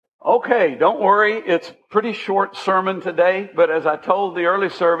Okay, don't worry. It's a pretty short sermon today, but as I told the early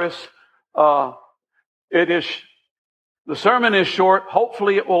service, the sermon is short.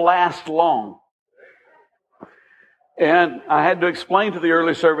 Hopefully it will last long. And I had to explain to the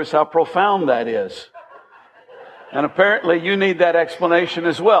early service how profound that is. And apparently you need that explanation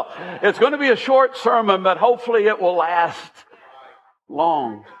as well. It's going to be a short sermon, but hopefully it will last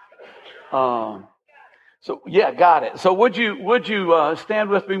long. So yeah, got it. So would you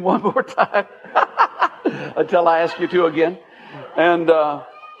stand with me one more time until I ask you to again? And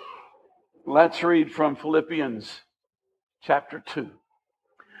let's read from Philippians chapter 2.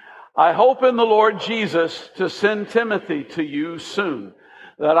 I hope in the Lord Jesus to send Timothy to you soon,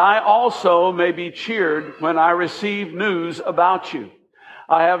 that I also may be cheered when I receive news about you.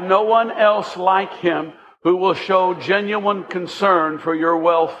 I have no one else like him who will show genuine concern for your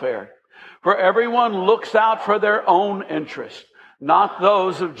welfare. For everyone looks out for their own interest, not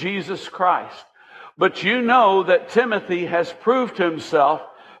those of Jesus Christ. But you know that Timothy has proved himself,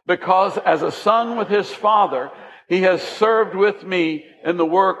 because as a son with his father, he has served with me in the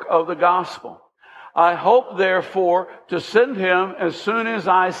work of the gospel. I hope, therefore, to send him as soon as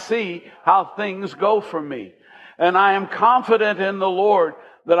I see how things go for me. And I am confident in the Lord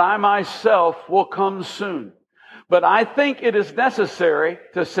that I myself will come soon. But I think it is necessary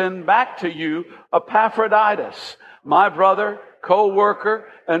to send back to you Epaphroditus, my brother, co-worker,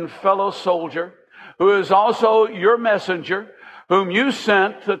 and fellow soldier, who is also your messenger, whom you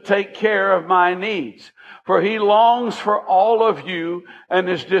sent to take care of my needs. For he longs for all of you and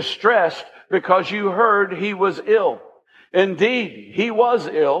is distressed because you heard he was ill. Indeed, he was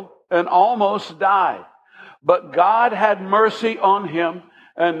ill and almost died. But God had mercy on him,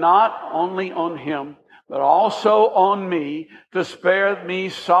 and not only on him, but also on me, to spare me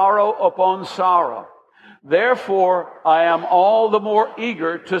sorrow upon sorrow. Therefore, I am all the more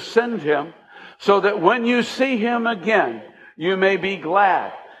eager to send him, so that when you see him again, you may be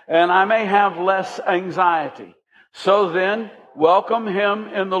glad, and I may have less anxiety. So then, welcome him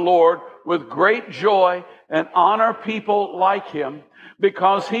in the Lord with great joy, and honor people like him,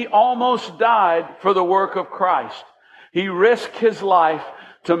 because he almost died for the work of Christ. He risked his life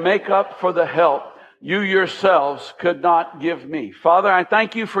to make up for the help you yourselves could not give me. Father, I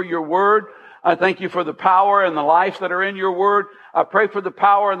thank you for your word. I thank you for the power and the life that are in your word. I pray for the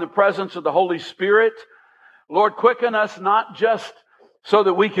power and the presence of the Holy Spirit. Lord, quicken us not just so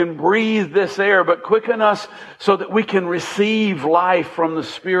that we can breathe this air, but quicken us so that we can receive life from the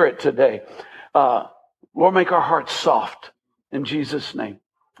Spirit today. Lord, make our hearts soft in Jesus' name.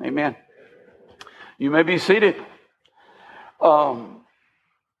 Amen. You may be seated.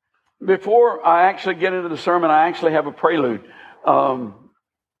 Before I actually get into the sermon, I actually have a prelude.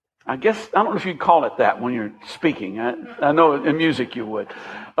 I guess, I don't know if you'd call it that when you're speaking. I know in music you would.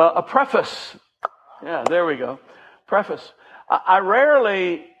 A preface. Yeah, there we go. Preface. I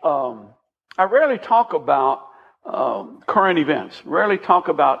rarely talk about current events. Rarely talk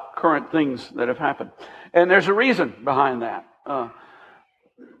about current things that have happened. And there's a reason behind that.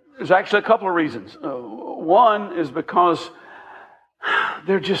 There's actually a couple of reasons. One is because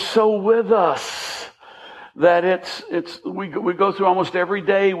they're just so with us that we go through almost every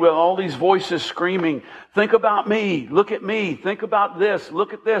day with all these voices screaming, think about me, look at me, think about this,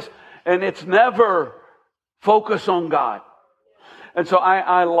 look at this. And it's never focus on God. And so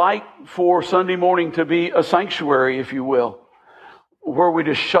I like for Sunday morning to be a sanctuary, if you will, where we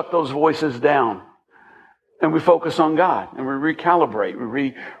just shut those voices down and we focus on God and we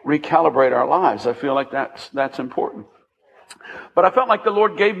recalibrate, recalibrate our lives. I feel like that's important. But I felt like the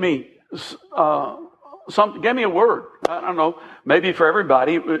Lord gave me gave me a word. I don't know, maybe for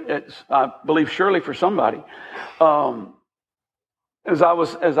everybody. I believe surely for somebody. As I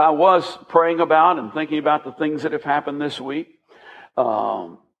was praying about and thinking about the things that have happened this week.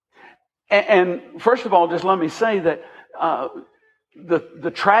 And first of all, just let me say that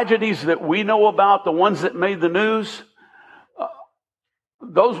the tragedies that we know about, the ones that made the news,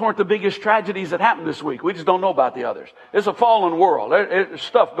 those weren't the biggest tragedies that happened this week. We just don't know about the others. It's a fallen world. There's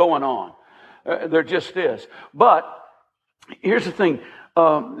stuff going on. There just is. But here's the thing.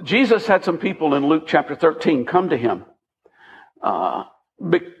 Jesus had some people in Luke chapter 13 come to him.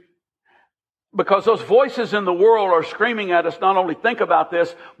 Because those voices in the world are screaming at us, not only think about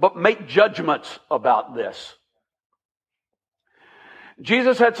this, but make judgments about this.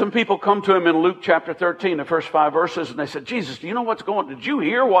 Jesus had some people come to him in Luke chapter 13, the first 5 verses, and they said, Jesus, do you know what's going on? Did you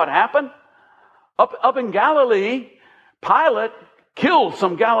hear what happened? Up in Galilee, Pilate killed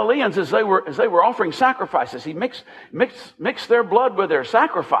some Galileans as they were offering sacrifices. He mixed their blood with their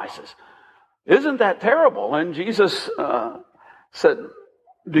sacrifices. Isn't that terrible? And Jesus said,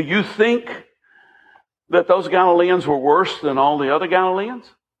 Do you think that those Galileans were worse than all the other Galileans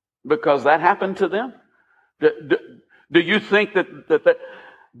because that happened to them? Do you think that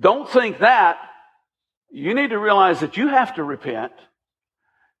don't think that. You need to realize that you have to repent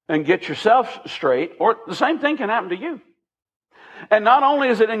and get yourself straight, or the same thing can happen to you. And not only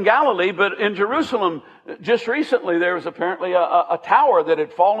is it in Galilee, but in Jerusalem, just recently, there was apparently a tower that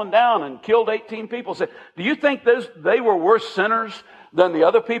had fallen down and killed 18 people. So, do you think they were worse sinners than the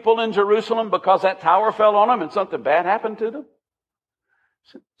other people in Jerusalem because that tower fell on them and something bad happened to them?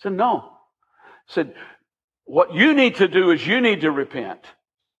 I said, no. I said, what you need to do is you need to repent.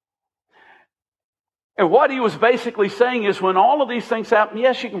 And what he was basically saying is when all of these things happen,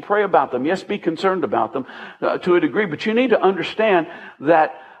 yes, you can pray about them. Yes, be concerned about them to a degree. But you need to understand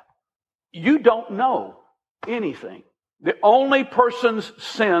that you don't know anything. The only person's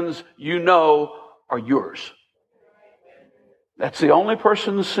sins you know are yours. That's the only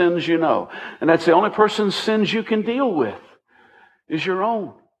person's sins you know. And that's the only person's sins you can deal with is your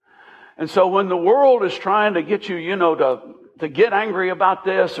own. And so when the world is trying to get you, to get angry about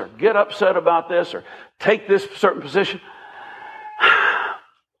this or get upset about this or take this certain position,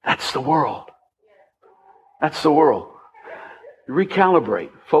 that's the world. That's the world.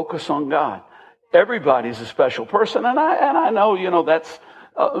 Recalibrate. Focus on God. Everybody's a special person. And I know, that's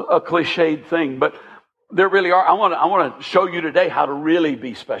a cliched thing, but there really are. I want to show you today how to really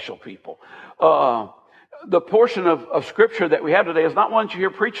be special people. The portion of Scripture that we have today is not one that you hear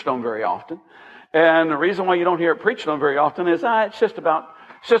preached on very often. And the reason why you don't hear it preached on very often is it's just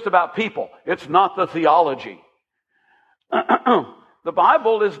about people. It's not the theology. The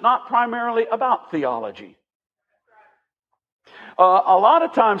Bible is not primarily about theology. A lot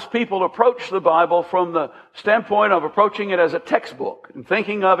of times people approach the Bible from the standpoint of approaching it as a textbook and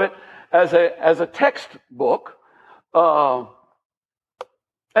thinking of it as a textbook. And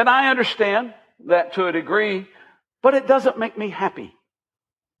I understand that to a degree, but it doesn't make me happy.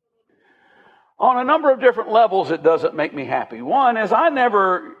 On a number of different levels, it doesn't make me happy. One is I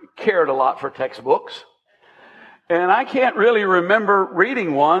never cared a lot for textbooks. And I can't really remember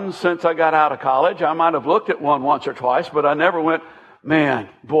reading one since I got out of college. I might have looked at one once or twice, but I never went, man,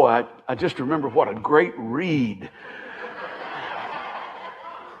 boy, I just remember what a great read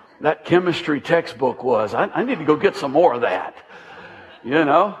that chemistry textbook was. I need to go get some more of that.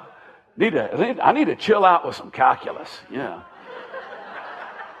 I need to chill out with some calculus. Yeah.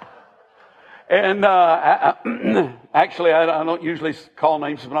 And actually, I don't usually call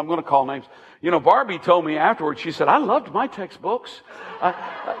names, but I'm going to call names. Barbie told me afterwards, she said, I loved my textbooks.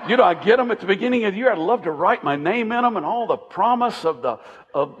 I get them at the beginning of the year. I'd love to write my name in them and all the promise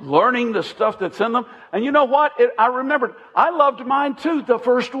of learning the stuff that's in them. And you know what? I remembered, I loved mine too the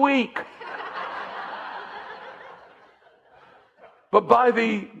first week. But by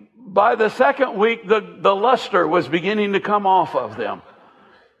the second week, the luster was beginning to come off of them.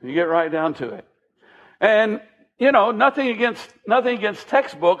 You get right down to it. And, nothing against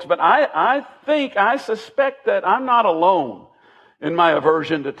textbooks, but I suspect that I'm not alone in my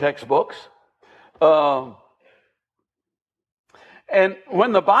aversion to textbooks. And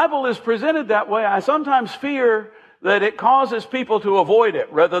when the Bible is presented that way, I sometimes fear that it causes people to avoid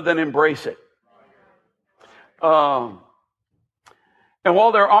it rather than embrace it. And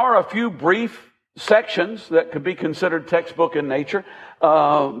while there are a few brief sections that could be considered textbook in nature,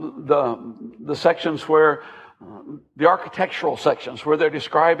 the sections where the architectural sections where they're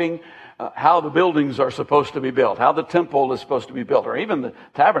describing how the buildings are supposed to be built, how the temple is supposed to be built, or even the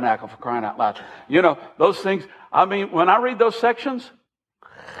tabernacle, for crying out loud. Those things. I mean, when I read those sections,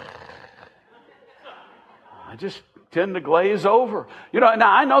 I just tend to glaze over.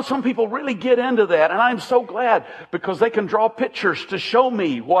 Now I know some people really get into that, and I'm so glad because they can draw pictures to show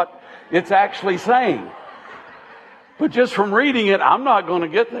me what it's actually saying. But just from reading it, I'm not going to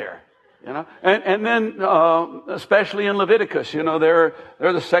get there. And then especially in Leviticus, there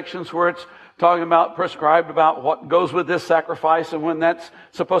are the sections where it's talking about prescribed about what goes with this sacrifice and when that's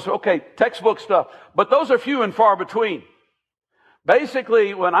supposed to. Okay, textbook stuff. But those are few and far between.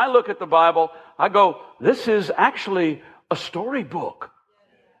 Basically, when I look at the Bible, I go, this is actually a storybook.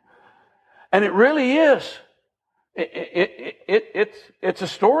 And it really is. It's a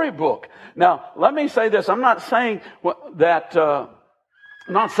storybook. Now, let me say this. I'm not saying that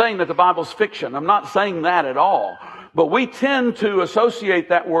the Bible's fiction. I'm not saying that at all. But we tend to associate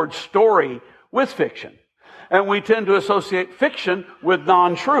that word story with fiction. And we tend to associate fiction with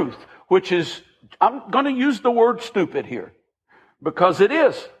non-truth, which is, I'm going to use the word stupid here. Because it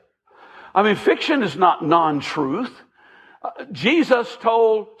is. I mean, fiction is not non-truth. Jesus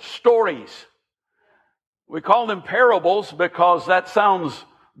told stories. We call them parables because that sounds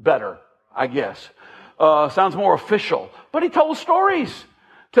better, I guess. Sounds more official. But he told stories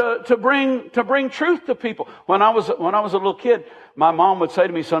to bring truth to people. When I was a little kid, my mom would say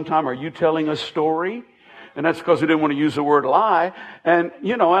to me sometime, "Are you telling a story?" And that's because we didn't want to use the word lie. And,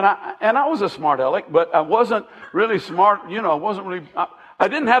 and I was a smart aleck, but I wasn't really smart. I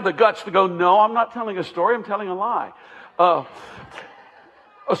didn't have the guts to go, "No, I'm not telling a story. I'm telling a lie."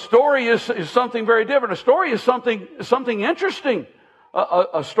 A story is something very different. A story is something interesting.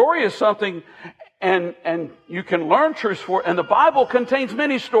 A story is something, and you can learn truths for it. And the Bible contains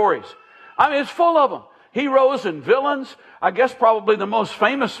many stories. I mean, it's full of them. Heroes and villains. I guess probably the most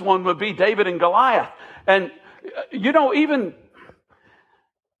famous one would be David and Goliath. And, even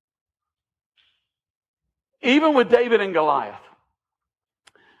with David and Goliath,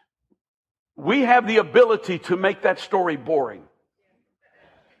 we have the ability to make that story boring.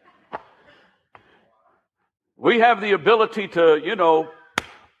 We have the ability to,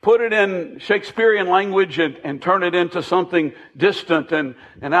 put it in Shakespearean language and turn it into something distant and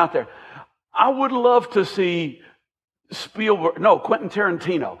out there. I would love to see Quentin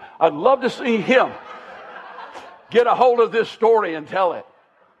Tarantino. I'd love to see him get a hold of this story and tell it.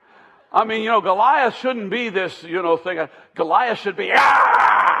 I mean, Goliath shouldn't be this, thing. Goliath should be, and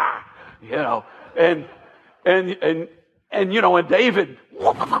David,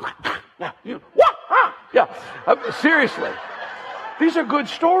 seriously. These are good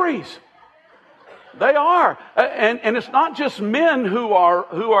stories. They are. And it's not just men who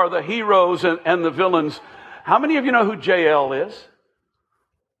are the heroes and the villains. How many of you know who JL is?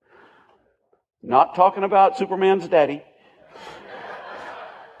 Not talking about Superman's daddy.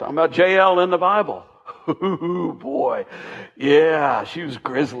 Talking about JL in the Bible. Ooh, boy. Yeah, she was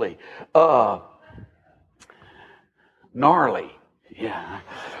grisly. Gnarly. Yeah.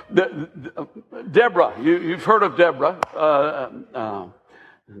 Deborah, you've heard of Deborah.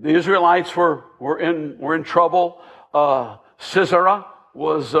 The Israelites were in trouble. Sisera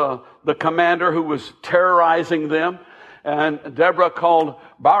was the commander who was terrorizing them. And Deborah called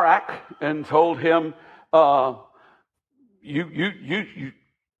Barak and told him, the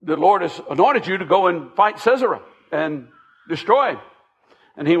Lord has anointed you to go and fight Sisera and destroy him.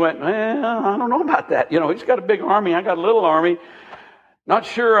 And he went, I don't know about that. He's got a big army. I got a little army. Not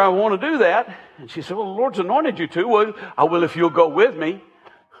sure I want to do that. And she said, well, the Lord's anointed you to. Well, I will if you'll go with me,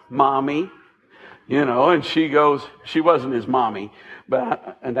 mommy. And she goes, she wasn't his mommy.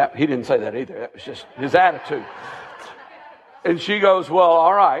 He didn't say that either. That was just his attitude. And she goes, well,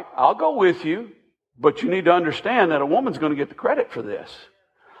 all right, I'll go with you, but you need to understand that a woman's going to get the credit for this.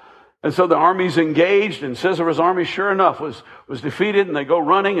 And so the army's engaged, and Sisera's army, sure enough, was defeated, and they go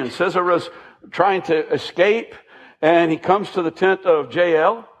running, and Sisera's trying to escape, and he comes to the tent of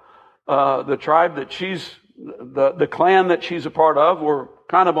Jael, the tribe that the clan that she's a part of. We're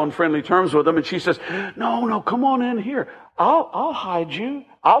kind of on friendly terms with them, and she says, no, come on in here. I'll hide you.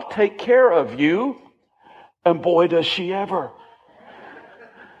 I'll take care of you. And boy, does she ever.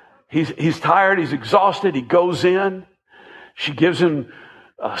 He's tired. He's exhausted. He goes in. She gives him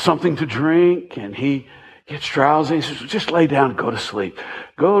something to drink, and he gets drowsy. He says, just lay down and go to sleep.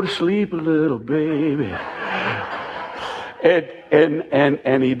 Go to sleep, little baby.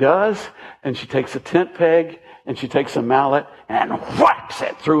 And he does. And she takes a tent peg, and she takes a mallet and whacks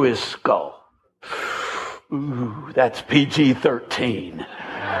it through his skull. Ooh, that's PG-13.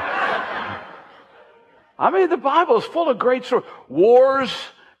 I mean, the Bible is full of great stories. Wars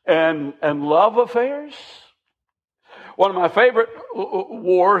and love affairs. One of my favorite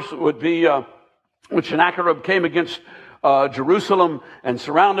wars would be when Sennacherib came against Jerusalem and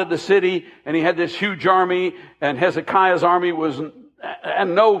surrounded the city, and he had this huge army, and Hezekiah's army had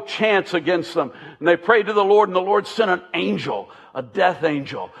no chance against them. And they prayed to the Lord, and the Lord sent an angel, a death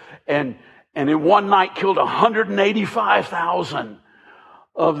angel, and in one night killed 185,000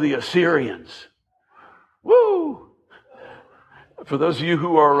 of the Assyrians. Woo! For those of you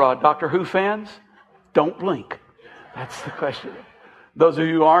who are Doctor Who fans, don't blink. That's the question. Those of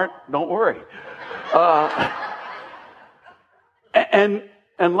you who aren't, don't worry. And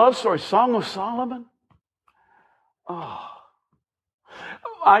love story, Song of Solomon. Oh,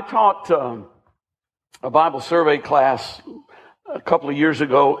 I taught a Bible survey class a couple of years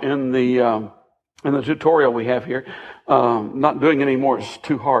ago in the tutorial we have here. Not doing it anymore; it's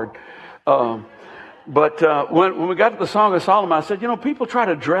too hard. But when we got to the Song of Solomon, I said, people try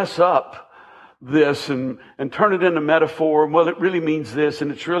to dress up this and turn it into metaphor. Well, it really means this,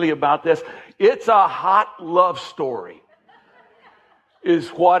 and it's really about this. It's a hot love story, is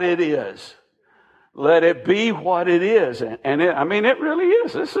what it is. Let it be what it is. And it really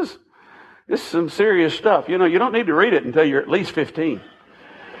is. This is some serious stuff. You don't need to read it until you're at least 15.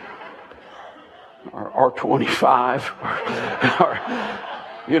 or R25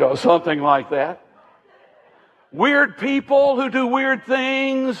 or something like that. Weird people who do weird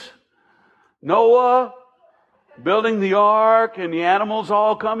things. Noah building the ark and the animals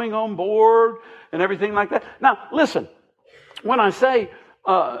all coming on board and everything like that. Now, listen, when I say,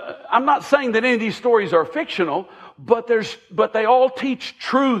 I'm not saying that any of these stories are fictional, but they all teach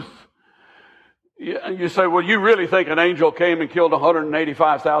truth. You say, well, you really think an angel came and killed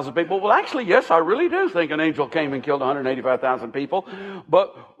 185,000 people? Well, actually, yes, I really do think an angel came and killed 185,000 people.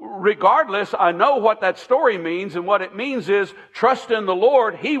 But regardless, I know what that story means, and what it means is trust in the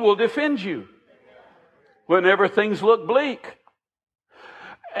Lord. He will defend you whenever things look bleak.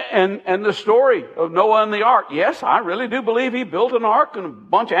 And the story of Noah and the ark, yes, I really do believe he built an ark and a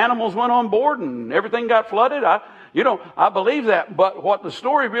bunch of animals went on board and everything got flooded. I believe that. But what the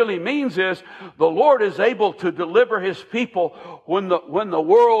story really means is the Lord is able to deliver His people when the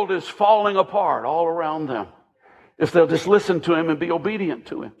world is falling apart all around them, if they'll just listen to Him and be obedient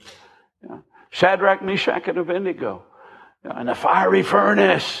to Him. Yeah. Shadrach, Meshach, and Abednego, in the fiery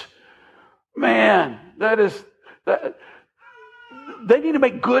furnace. Man, that. They need to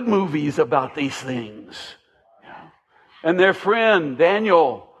make good movies about these things. And their friend,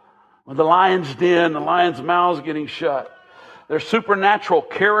 Daniel, with the lion's den, the lion's mouths getting shut. There's supernatural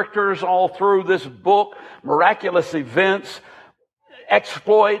characters all through this book, miraculous events,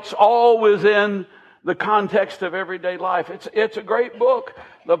 exploits, all within the context of everyday life. It's a great book.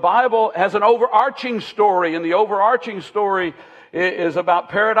 The Bible has an overarching story, and the overarching story is about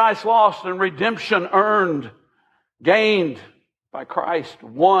paradise lost and redemption earned, gained by Christ,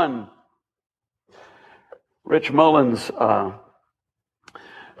 won. Rich Mullins,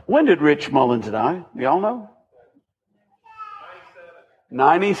 when did Rich Mullins die? Do y'all know?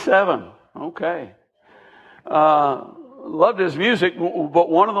 97. Okay. Loved his music, but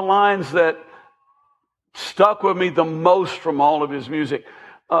one of the lines that stuck with me the most from all of his music,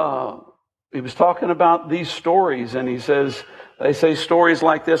 he was talking about these stories, and he says, they say stories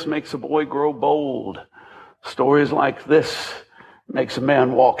like this makes a boy grow bold. Stories like this makes a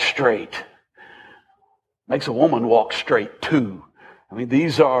man walk straight. Makes a woman walk straight too. I mean,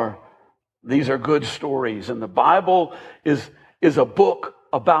 these are good stories. And the Bible is a book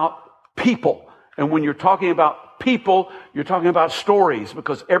about people. And when you're talking about people, you're talking about stories,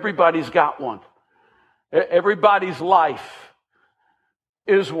 because everybody's got one. Everybody's life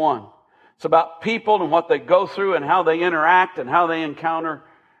is one. It's about people and what they go through and how they interact and how they encounter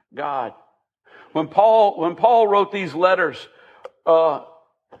God. When Paul wrote these letters,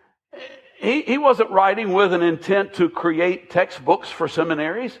 he wasn't writing with an intent to create textbooks for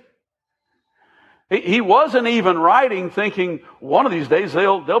seminaries. He wasn't even writing thinking one of these days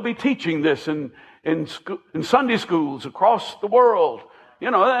they'll be teaching this in Sunday schools across the world,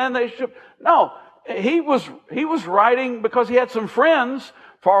 and they should. No, he was writing because he had some friends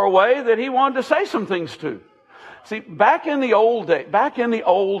far away that he wanted to say some things to. See, back in the old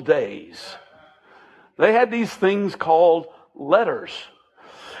days, they had these things called letters.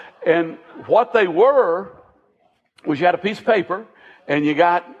 And what they were was you had a piece of paper and you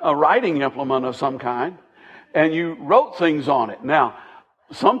got a writing implement of some kind and you wrote things on it. Now,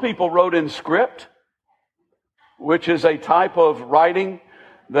 some people wrote in script, which is a type of writing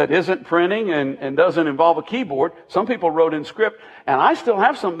that isn't printing and doesn't involve a keyboard. Some people wrote in script, and I still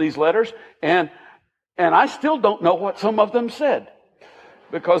have some of these letters, and I still don't know what some of them said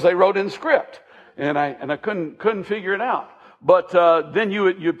because they wrote in script. And I couldn't figure it out. But then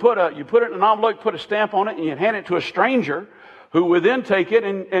you put it in an envelope, put a stamp on it, and you hand it to a stranger, who would then take it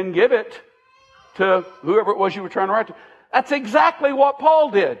and give it to whoever it was you were trying to write to. That's exactly what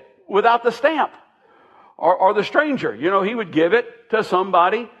Paul did without the stamp or the stranger. He would give it to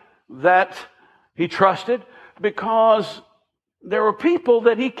somebody that he trusted because there were people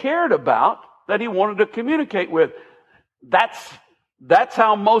that he cared about, that he wanted to communicate with. That's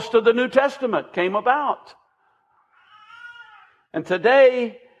how most of the New Testament came about. And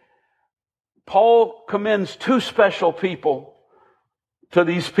today, Paul commends two special people to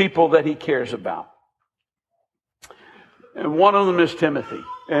these people that he cares about. And one of them is Timothy.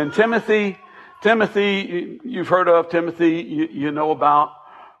 And Timothy, you've heard of Timothy, you know about.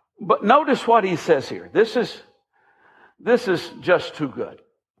 But notice what he says here. This is just too good.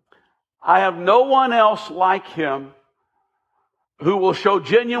 I have no one else like him who will show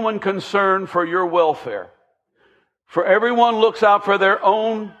genuine concern for your welfare. For everyone looks out for their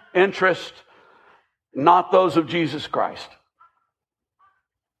own interest, not those of Jesus Christ.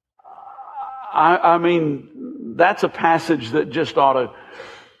 I mean, that's a passage that just ought to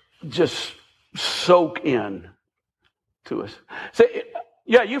just soak in to us. See,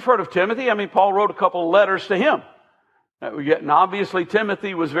 Yeah, you've heard of Timothy. I mean, Paul wrote a couple of letters to him. And obviously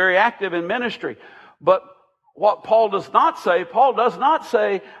Timothy was very active in ministry. But what Paul does not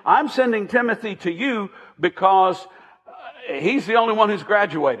say, I'm sending Timothy to you because he's the only one who's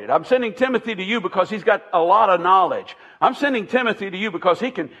graduated. I'm sending Timothy to you because he's got a lot of knowledge. I'm sending Timothy to you because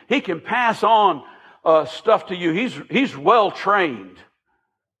he can pass on stuff to you. He's well trained.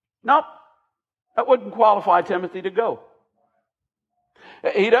 Nope, that wouldn't qualify Timothy to go.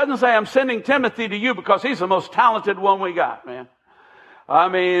 He doesn't say, I'm sending Timothy to you because he's the most talented one we got, man. I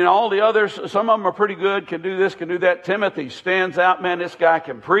mean, all the others, some of them are pretty good, can do this, can do that. Timothy stands out, man. This guy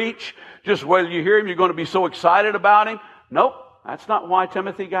can preach. Just whether you hear him, you're going to be so excited about him. Nope, that's not why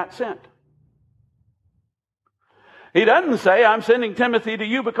Timothy got sent. He doesn't say, I'm sending Timothy to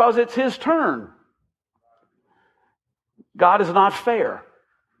you because it's his turn. God is not fair.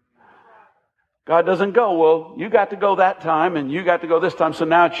 God doesn't go, well, you got to go that time and you got to go this time, so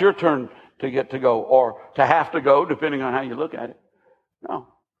now it's your turn to get to go or to have to go, depending on how you look at it. No.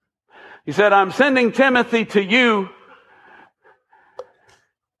 He said, I'm sending Timothy to you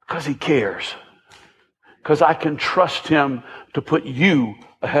because he cares. Because I can trust him to put you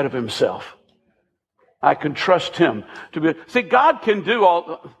ahead of himself. I can trust him to be... See, God can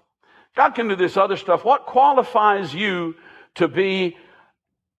do this other stuff. What qualifies you to be...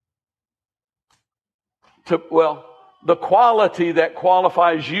 the quality that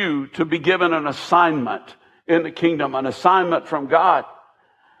qualifies you to be given an assignment in the kingdom, an assignment from God,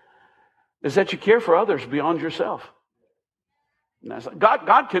 is that you care for others beyond yourself.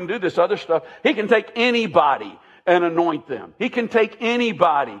 God can do this other stuff. He can take anybody and anoint them. He can take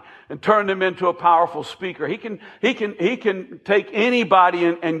anybody and turn them into a powerful speaker. He can take anybody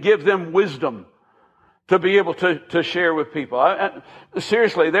and give them wisdom to be able to share with people.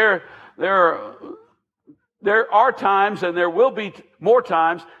 Seriously, there are times, and there will be more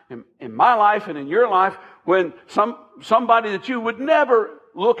times in my life and in your life when somebody that you would never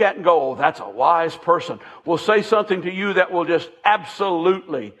look at and go, oh, that's a wise person, will say something to you that will just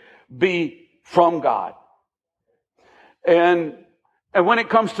absolutely be from God. And when it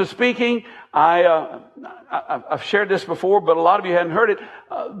comes to speaking, I've shared this before, but a lot of you hadn't heard it.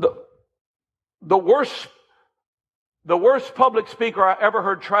 The worst public speaker I ever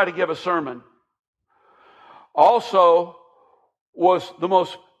heard try to give a sermon also was the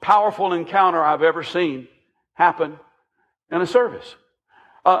most powerful encounter I've ever seen happen in a service.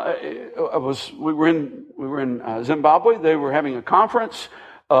 We were in Zimbabwe. They were having a conference.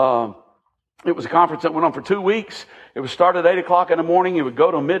 It was a conference that went on for 2 weeks. It was started at 8 o'clock in the morning. It would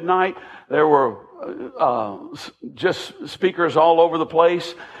go to midnight. There were just speakers all over the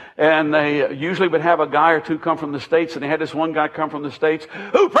place. And they usually would have a guy or two come from the States, and they had this one guy come from the States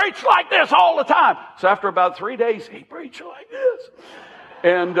who preached like this all the time. So after about 3 days, he preached like this.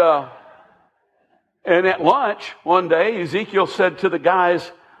 And at lunch one day, Ezekiel said to the guy's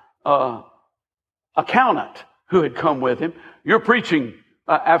accountant who had come with him, you're preaching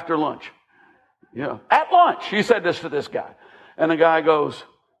after lunch. Yeah, at lunch. He said this to this guy. And the guy goes,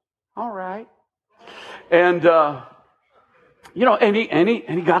 all right. And and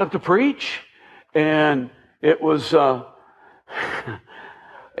he got up to preach, and it was I'll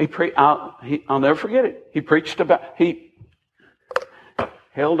never forget it. He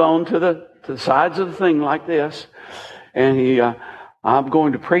held on to the sides of the thing like this, and I'm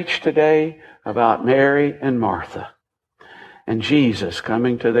going to preach today about Mary and Martha and Jesus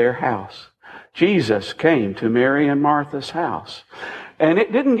coming to their house. Jesus came to Mary and Martha's house, and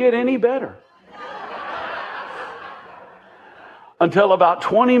it didn't get any better. Until about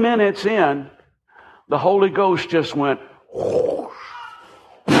 20 minutes in, the Holy Ghost just went whoosh,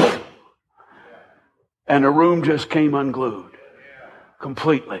 and the room just came unglued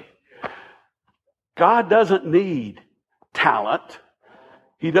completely. God doesn't need talent.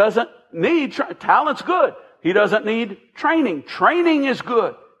 He doesn't need talent's good. He doesn't need training. Training is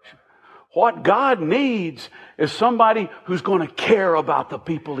good. What God needs is somebody who's going to care about the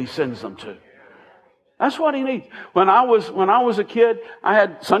people He sends them to. That's what He needs. When I was a kid, I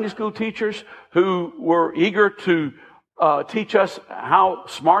had Sunday school teachers who were eager to teach us how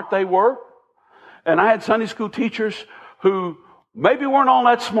smart they were. And I had Sunday school teachers who maybe weren't all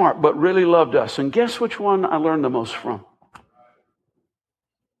that smart, but really loved us. And guess which one I learned the most from?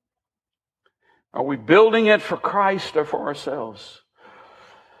 Are we building it for Christ or for ourselves?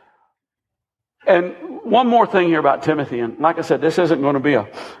 And one more thing here about Timothy, and like I said, this isn't going to be a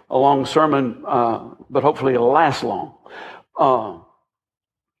long sermon, but hopefully it'll last long.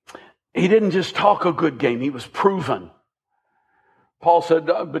 He didn't just talk a good game, he was proven. Paul said,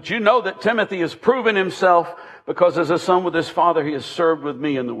 but you know that Timothy has proven himself, because as a son with his father, he has served with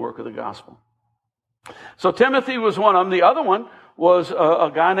me in the work of the gospel. So Timothy was one of them. The other one was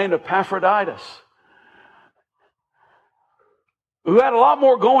a guy named Epaphroditus, who had a lot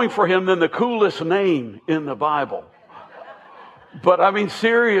more going for him than the coolest name in the Bible. But I mean,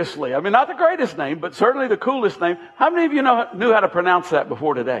 seriously, I mean, not the greatest name, but certainly the coolest name. How many of you knew how to pronounce that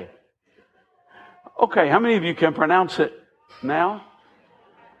before today? Okay, how many of you can pronounce it now?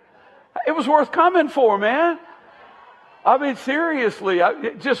 It was worth coming for, man. I mean, seriously,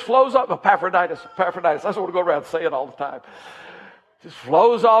 it just flows up. Epaphroditus. That's what we go around saying all the time. Just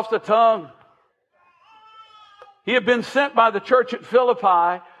flows off the tongue. He had been sent by the church at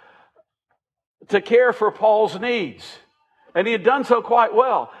Philippi to care for Paul's needs. And he had done so quite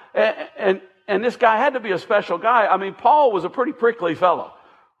well. And this guy had to be a special guy. I mean, Paul was a pretty prickly fellow.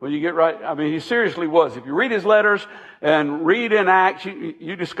 When you get right, I mean, he seriously was. If you read his letters and read in Acts,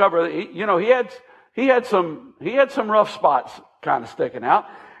 you discover that he had some rough spots kind of sticking out.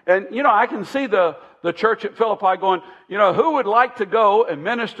 And I can see the church at Philippi going, who would like to go and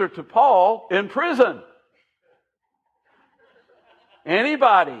minister to Paul in prison?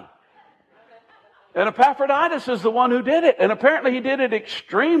 Anybody? And Epaphroditus is the one who did it. And apparently he did it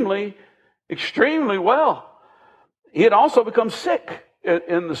extremely, extremely well. He had also become sick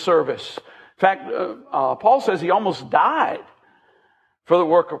in the service. In fact, Paul says he almost died for the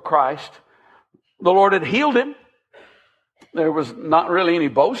work of Christ. The Lord had healed him. There was not really any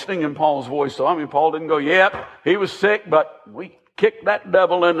boasting in Paul's voice. So, I mean, Paul didn't go, yep, he was sick, but we kicked that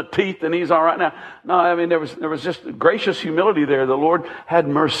devil in the teeth and he's all right now. No, I mean, there was just gracious humility there. The Lord had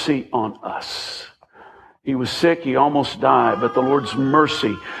mercy on us. He was sick. He almost died, but the Lord's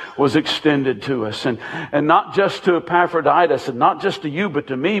mercy was extended to us. And not just to Epaphroditus and not just to you, but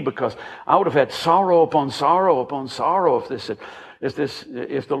to me, because I would have had sorrow upon sorrow upon sorrow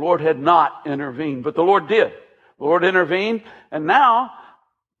if the Lord had not intervened. But the Lord did. The Lord intervened. And now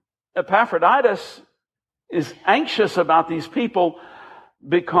Epaphroditus is anxious about these people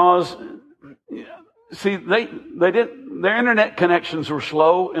because, see, their internet connections were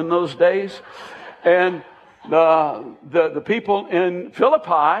slow in those days. And the people in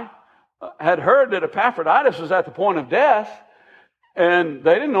Philippi had heard that Epaphroditus was at the point of death, and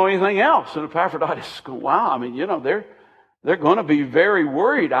they didn't know anything else. And Epaphroditus is going, wow, I mean, they're going to be very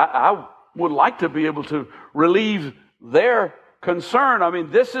worried. I would like to be able to relieve their concern. I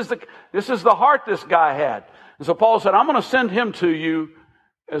mean, this is the heart this guy had. And so Paul said, I'm going to send him to you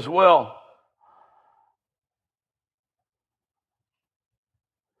as well.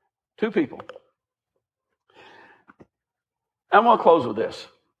 Two people. I'm going to close with this.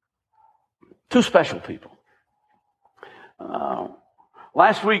 Two special people.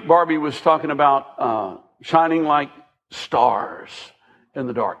 Last week, Barbie was talking about shining like stars in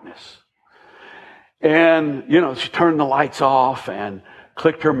the darkness. And, she turned the lights off and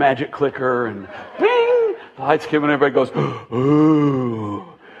clicked her magic clicker and bing! The lights came and everybody goes, ooh.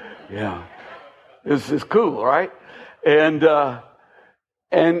 Yeah. It's cool, right? And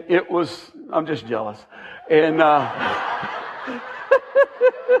it was, I'm just jealous. And,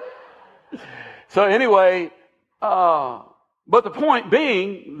 so anyway, but the point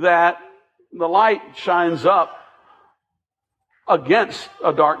being that the light shines up against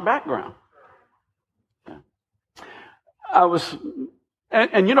a dark background.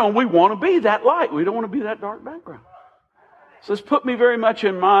 And we want to be that light. We don't want to be that dark background. So this put me very much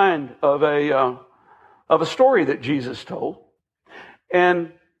in mind of a story that Jesus told.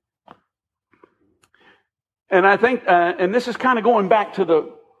 And I think, and this is kind of going back to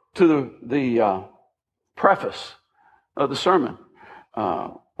the preface of the sermon.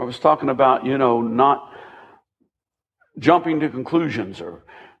 I was talking about, not jumping to conclusions or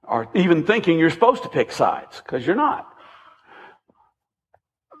even thinking you're supposed to pick sides, because you're not.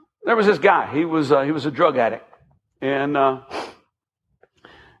 There was this guy. He was a drug addict and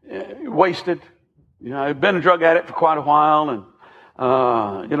wasted. He'd been a drug addict for quite a while, and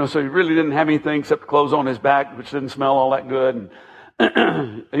so he really didn't have anything except clothes on his back, which didn't smell all that good.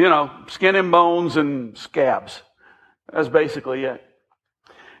 And, skin and bones and scabs. That's basically it.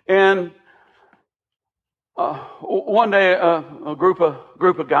 And one day, a group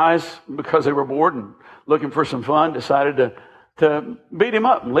of guys, because they were bored and looking for some fun, decided to beat him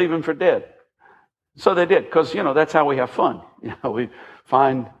up and leave him for dead. So they did, because that's how we have fun. We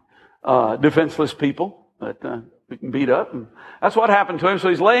find defenseless people that we can beat up, and that's what happened to him. So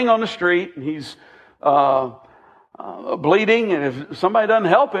he's laying on the street and he's bleeding, and if somebody doesn't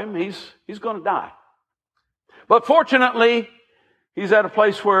help him, he's going to die. But fortunately, he's at a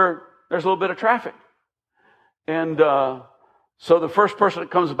place where there's a little bit of traffic. And So the first person that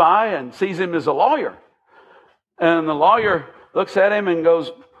comes by and sees him is a lawyer. And the lawyer looks at him and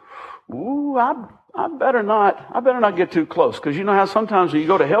goes, ooh, I better not get too close. Because you know how sometimes when you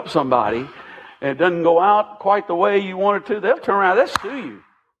go to help somebody and it doesn't go out quite the way you want it to, they'll turn around, they'll sue you.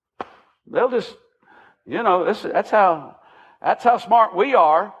 They'll just, that's how smart we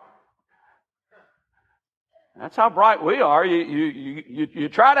are. That's how bright we are. You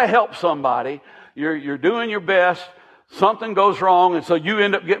try to help somebody. You're doing your best. Something goes wrong, and so you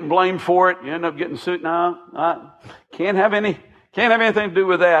end up getting blamed for it. You end up getting sued. No, can't have anything to do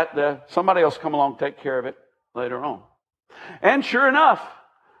with that. Somebody else come along and take care of it later on. And sure enough,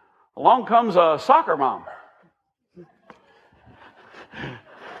 along comes a soccer mom.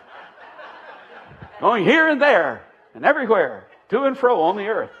 Going here and there and everywhere, to and fro on the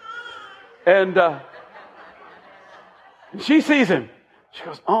earth. And she sees him. She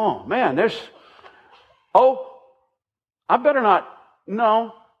goes, oh, man, I better not.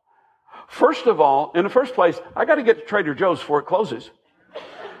 No. First of all, in the first place, I got to get to Trader Joe's before it closes.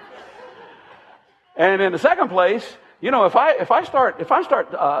 And in the second place, if I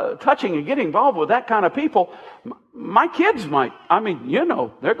start touching and getting involved with that kind of people, my kids might.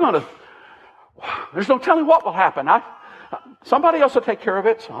 They're going to. There's no telling what will happen. Somebody else will take care of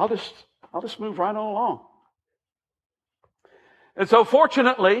it, so I'll just move right on along. And so,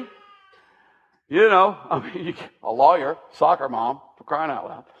 fortunately, a lawyer, soccer mom, for crying out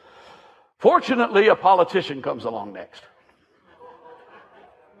loud. Fortunately, a politician comes along next.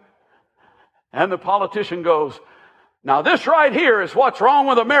 And the politician goes, now this right here is what's wrong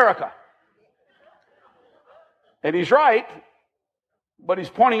with America. And he's right, but he's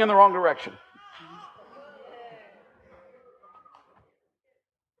pointing in the wrong direction.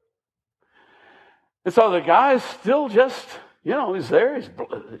 And so the guy's still just, he's there.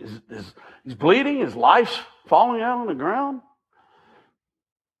 He's bleeding. His life's falling out on the ground.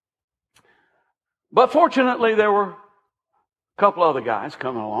 But fortunately, there were a couple other guys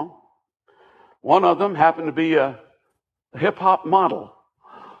coming along. One of them happened to be a hip-hop model.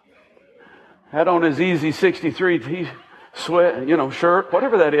 Had on his Easy 63 sweat, shirt,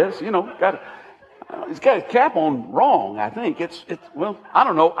 whatever that is. He's got his cap on wrong, I think. I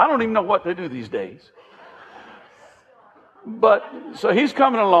don't know. I don't even know what they do these days. But, so he's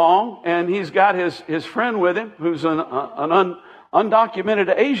coming along, and he's got his friend with him, who's an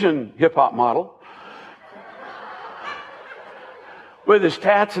undocumented Asian hip-hop model, with his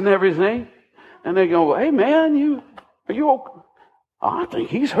tats and everything. And they go, hey, man, are you okay? I think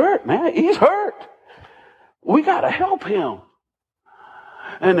he's hurt, man. He's hurt. We got to help him.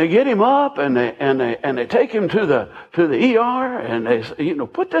 And they get him up, and they take him to the ER, and they say,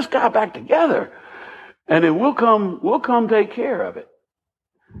 put this guy back together, and then we'll come take care of it.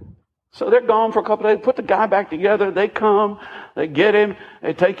 So they're gone for a couple of days. Put the guy back together. They come, they get him,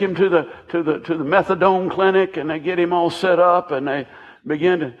 they take him to the methadone clinic, and they get him all set up, and they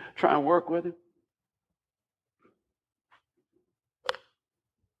begin to try and work with him.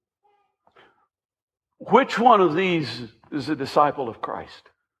 Which one of these is a disciple of Christ?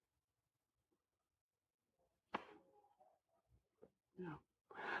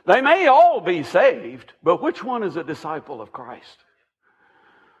 They may all be saved, but which one is a disciple of Christ?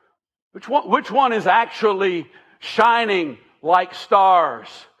 Which one is actually shining like stars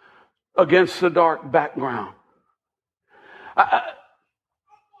against the dark background?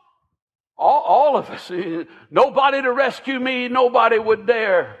 All of us, nobody to rescue me, nobody would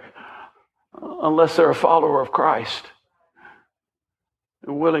dare, unless they're a follower of Christ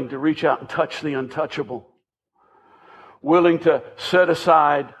and willing to reach out and touch the untouchable, willing to set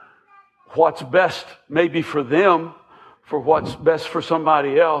aside what's best maybe for them for what's best for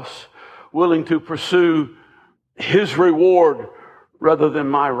somebody else, willing to pursue His reward rather than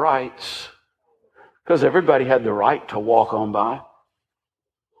my rights, because everybody had the right to walk on by.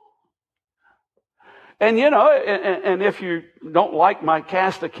 And and if you don't like my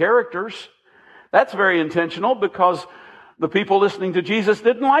cast of characters, that's very intentional, because the people listening to Jesus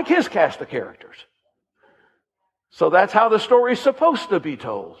didn't like His cast of characters. So that's how the story's supposed to be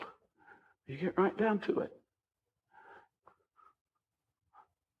told. You get right down to it.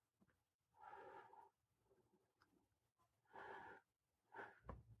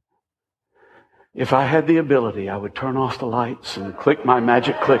 If I had the ability, I would turn off the lights and click my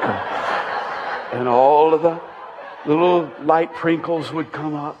magic clicker, and all of the little light prinkles would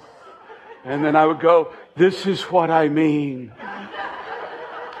come up. And then I would go, this is what I mean.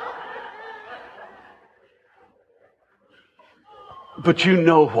 But you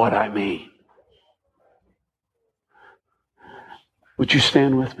know what I mean. Would you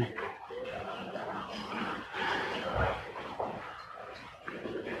stand with me?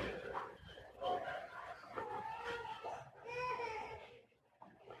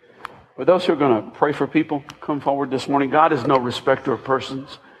 For those who are going to pray for people, come forward this morning. God is no respecter of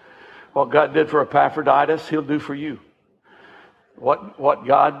persons. What God did for Epaphroditus, He'll do for you. What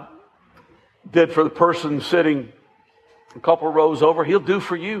God did for the person sitting a couple rows over, He'll do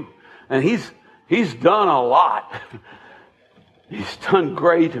for you. And He's done a lot. He's done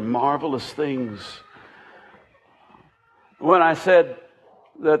great and marvelous things. When I said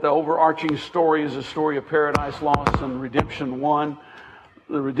that the overarching story is a story of paradise lost and redemption won,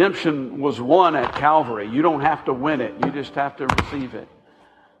 the redemption was won at Calvary. You don't have to win it. You just have to receive it.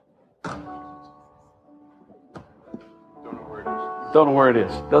 Don't know where it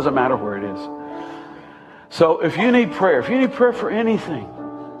is. Doesn't matter where it is. So if you need prayer for anything,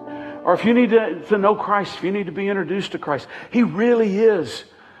 or if you need to know Christ, if you need to be introduced to Christ, He really is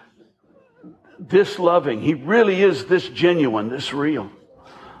this loving. He really is this genuine, this real.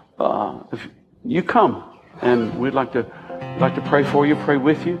 If you come, and we'd like to pray for you, pray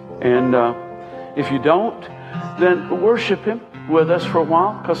with you. And if you don't, then worship Him with us for a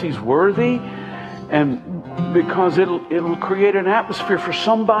while, because He's worthy, and because it'll create an atmosphere for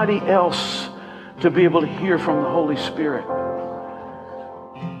somebody else to be able to hear from the Holy Spirit.